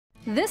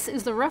This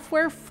is the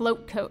Ruffwear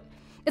Float Coat.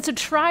 It's a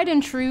tried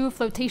and true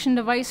flotation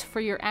device for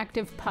your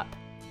active pup.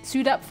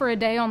 Suit up for a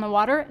day on the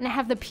water and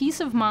have the peace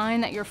of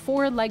mind that your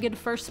four-legged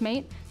first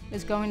mate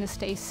is going to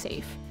stay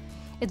safe.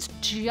 It's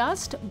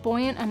just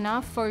buoyant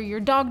enough for your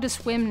dog to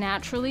swim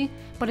naturally,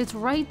 but it's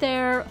right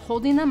there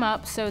holding them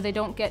up so they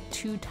don't get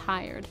too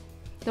tired.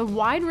 The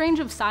wide range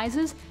of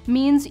sizes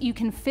means you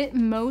can fit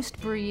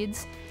most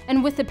breeds,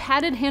 and with the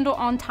padded handle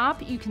on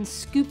top, you can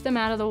scoop them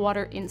out of the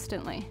water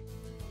instantly.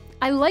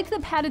 I like the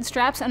padded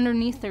straps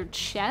underneath their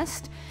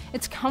chest.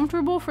 It's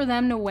comfortable for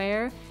them to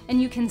wear, and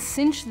you can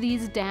cinch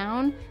these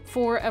down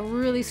for a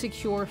really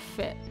secure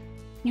fit.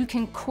 You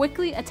can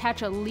quickly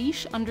attach a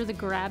leash under the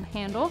grab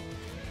handle.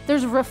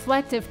 There's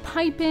reflective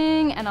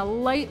piping and a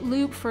light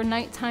loop for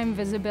nighttime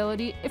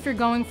visibility if you're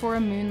going for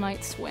a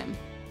moonlight swim.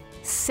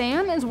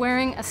 Sam is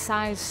wearing a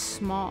size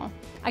small.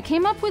 I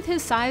came up with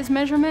his size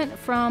measurement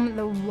from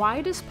the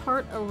widest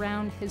part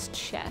around his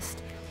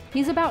chest.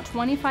 He's about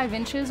 25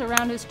 inches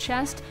around his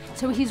chest,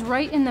 so he's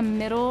right in the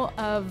middle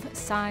of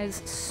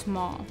size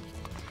small.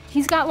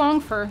 He's got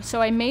long fur,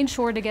 so I made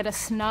sure to get a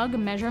snug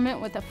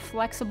measurement with a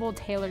flexible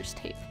tailor's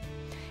tape.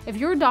 If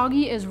your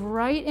doggy is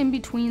right in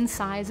between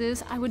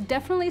sizes, I would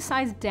definitely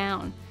size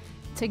down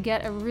to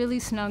get a really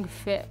snug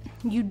fit.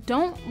 You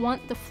don't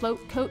want the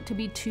float coat to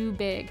be too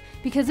big,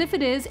 because if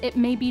it is, it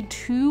may be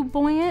too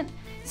buoyant,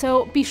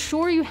 so be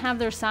sure you have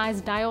their size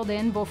dialed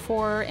in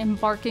before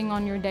embarking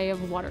on your day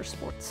of water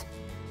sports.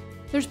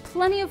 There's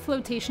plenty of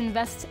flotation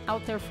vests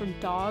out there for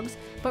dogs,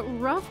 but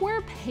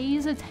Ruffwear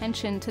pays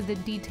attention to the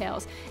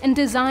details and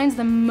designs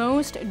the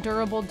most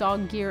durable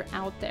dog gear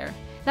out there.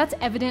 That's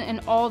evident in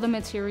all the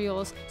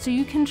materials, so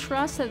you can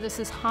trust that this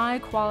is high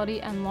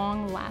quality and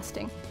long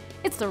lasting.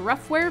 It's the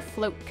Ruffwear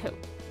Float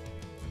Coat.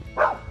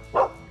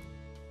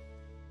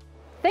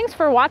 Thanks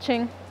for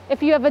watching.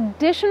 If you have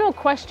additional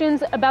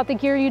questions about the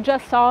gear you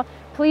just saw,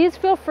 please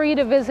feel free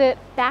to visit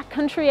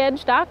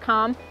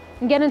backcountryedge.com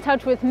and get in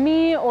touch with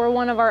me or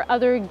one of our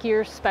other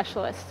gear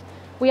specialists.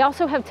 We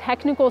also have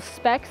technical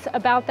specs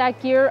about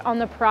that gear on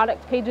the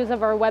product pages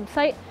of our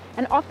website,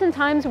 and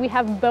oftentimes we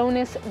have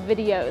bonus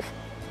videos.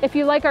 If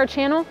you like our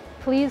channel,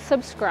 please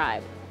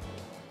subscribe.